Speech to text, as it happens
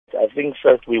I think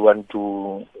first we want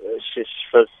to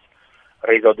first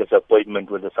raise our disappointment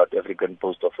with the South African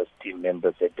Post Office team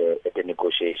members at the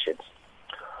negotiations.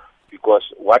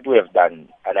 Because what we have done,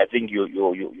 and I think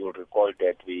you'll recall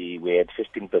that we had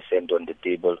 15% on the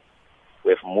table,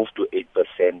 we have moved to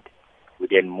 8%, we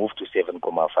then moved to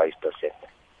 7.5%.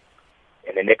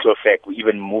 And in actual fact, we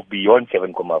even moved beyond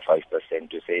 7.5%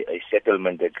 to say a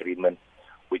settlement agreement,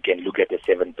 we can look at a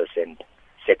 7%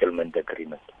 settlement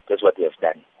agreement. That's what we have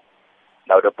done.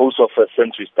 Now the Post Office,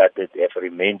 since we started, have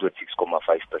remained with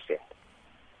 6.5%.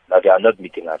 Now they are not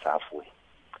meeting us halfway.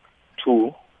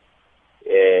 Two,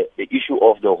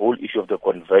 the whole issue of the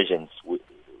conversions,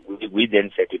 we then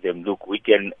said to them, look, we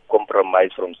can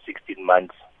compromise from 16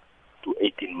 months to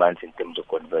 18 months in terms of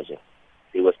conversion.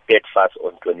 They were steadfast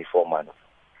on 24 months.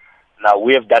 Now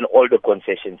we have done all the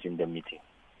concessions in the meeting.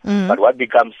 But what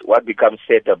becomes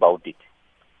sad about it?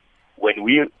 When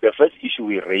the first issue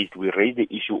we raised the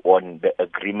issue on the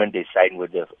agreement they signed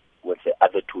with the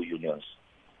other two unions.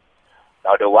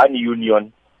 Now the one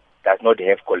union does not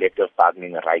have collective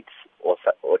bargaining rights, or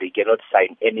they cannot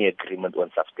sign any agreement on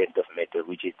substantive matter,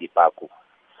 which is the PACU.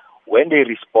 When they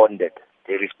responded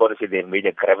saying they made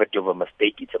a gravity of a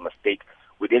mistake, it's a mistake.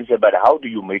 We then said, but how do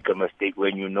you make a mistake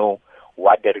when you know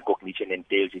what the recognition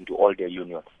entails into all their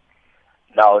unions?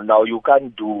 Now you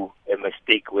can't do a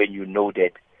mistake when you know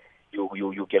that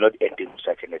you cannot enter into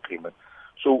such an agreement.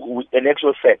 So in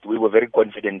actual fact, we were very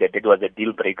confident that it was a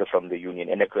deal breaker from the union.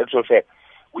 And in actual fact,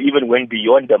 we even went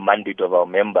beyond the mandate of our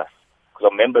members.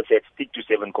 Because our members said stick to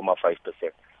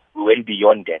 7.5%. We went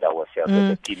beyond that ourselves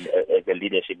as a team, as the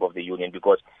leadership of the union,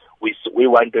 because we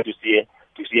wanted to see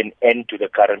an end to the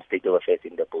current state of affairs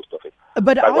in the Post Office.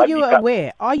 But are you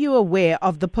aware? Are you aware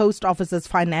of the Post Office's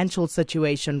financial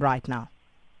situation right now?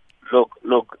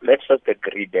 Look. Let's first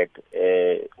agree that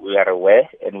we are aware,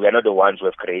 and we are not the ones who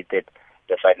have created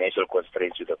the financial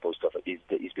constraints to the Post Office.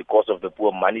 It's because of the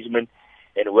poor management,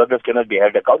 and workers cannot be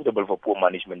held accountable for poor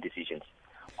management decisions.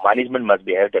 Management must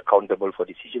be held accountable for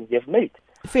decisions they have made.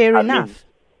 Fair enough.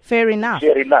 I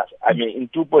mean, in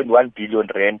 2.1 billion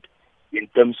rand, in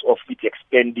terms of its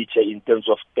expenditure, in terms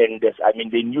of tenders, I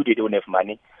mean, they knew they don't have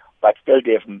money, but still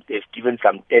they've given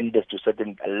some tenders to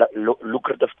certain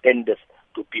lucrative tenders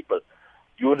to people.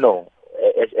 You know,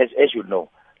 as you know,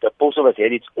 the Post Office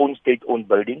had its own state-owned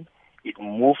building. It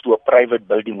moved to a private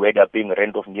building where they're paying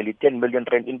rent of nearly 10 million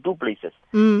rand in two places,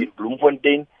 in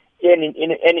Bloemfontein and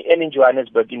in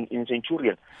Johannesburg, in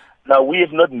Centurion. Now, we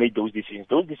have not made those decisions.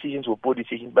 Those decisions were poor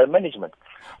decisions by management.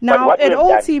 Now, it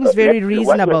all seems very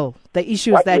reasonable, the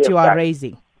issues that you are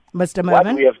raising, Mr.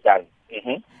 Mervyn. What we have done.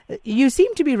 You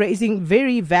seem to be raising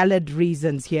very valid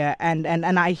reasons here, and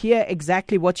I hear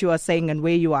exactly what you are saying and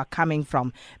where you are coming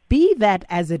from. Be that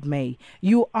as it may,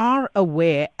 you are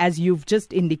aware, as you've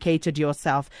just indicated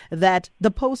yourself, that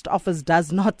the Post Office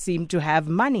does not seem to have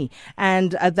money,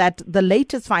 and that the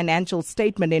latest financial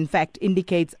statement, in fact,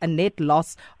 indicates a net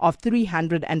loss of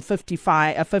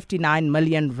 359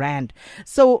 million rand.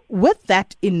 So with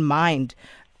that in mind,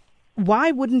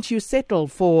 why wouldn't you settle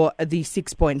for the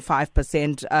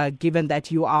 6.5%, given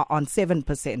that you are on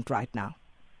 7% right now?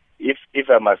 If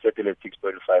I must settle at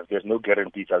 6.5, there's no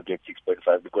guarantees I'll get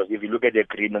 6.5, because if you look at the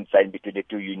agreement signed between the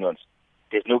two unions,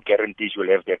 there's no guarantees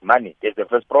you'll have that money. There's the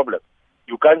first problem.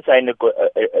 You can't sign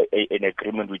an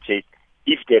agreement which says,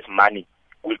 if there's money,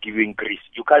 we'll give you increase.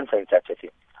 You can't sign such a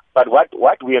thing. But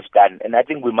what we have done, and I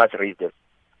think we must raise this,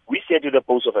 we said to the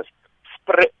Post Office,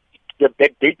 spread the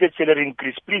backdated salary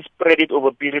increase, please spread it over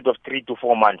a period of 3 to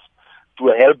 4 months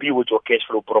to help you with your cash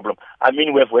flow problem. I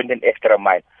mean, we have went an extra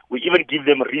mile. We even give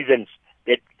them reasons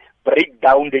that break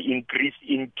down the increase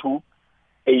into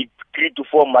a 3 to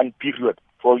 4 month period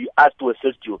for us to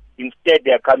assist you. Instead,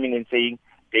 they are coming and saying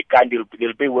they can't.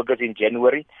 They'll pay workers in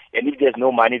January, and if there's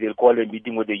no money, they'll call a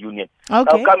meeting with the union.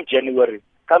 Okay. Now, come January,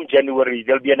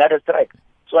 there'll be another strike.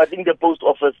 So I think the Post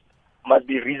Office must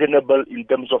be reasonable in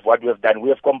terms of what we have done. We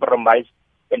have compromised,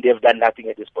 and they have done nothing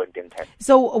at this point in time.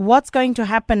 So what's going to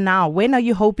happen now? When are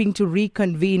you hoping to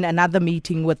reconvene another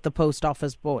meeting with the Post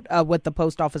Office board, with the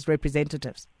Post Office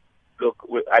representatives? Look,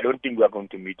 I don't think we are going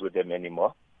to meet with them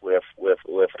anymore. We have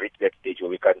reached that stage where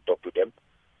we can't talk to them.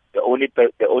 The only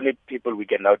people we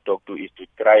can now talk to is to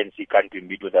try and see, can't we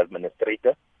meet with the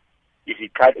administrator? If we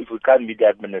can't meet the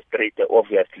administrator,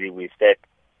 obviously we said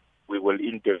we will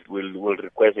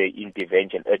request an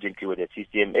intervention urgently with the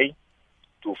CCMA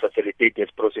to facilitate this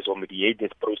process or mediate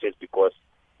this process, because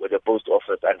with the Post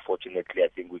Office, unfortunately, I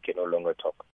think we can no longer talk.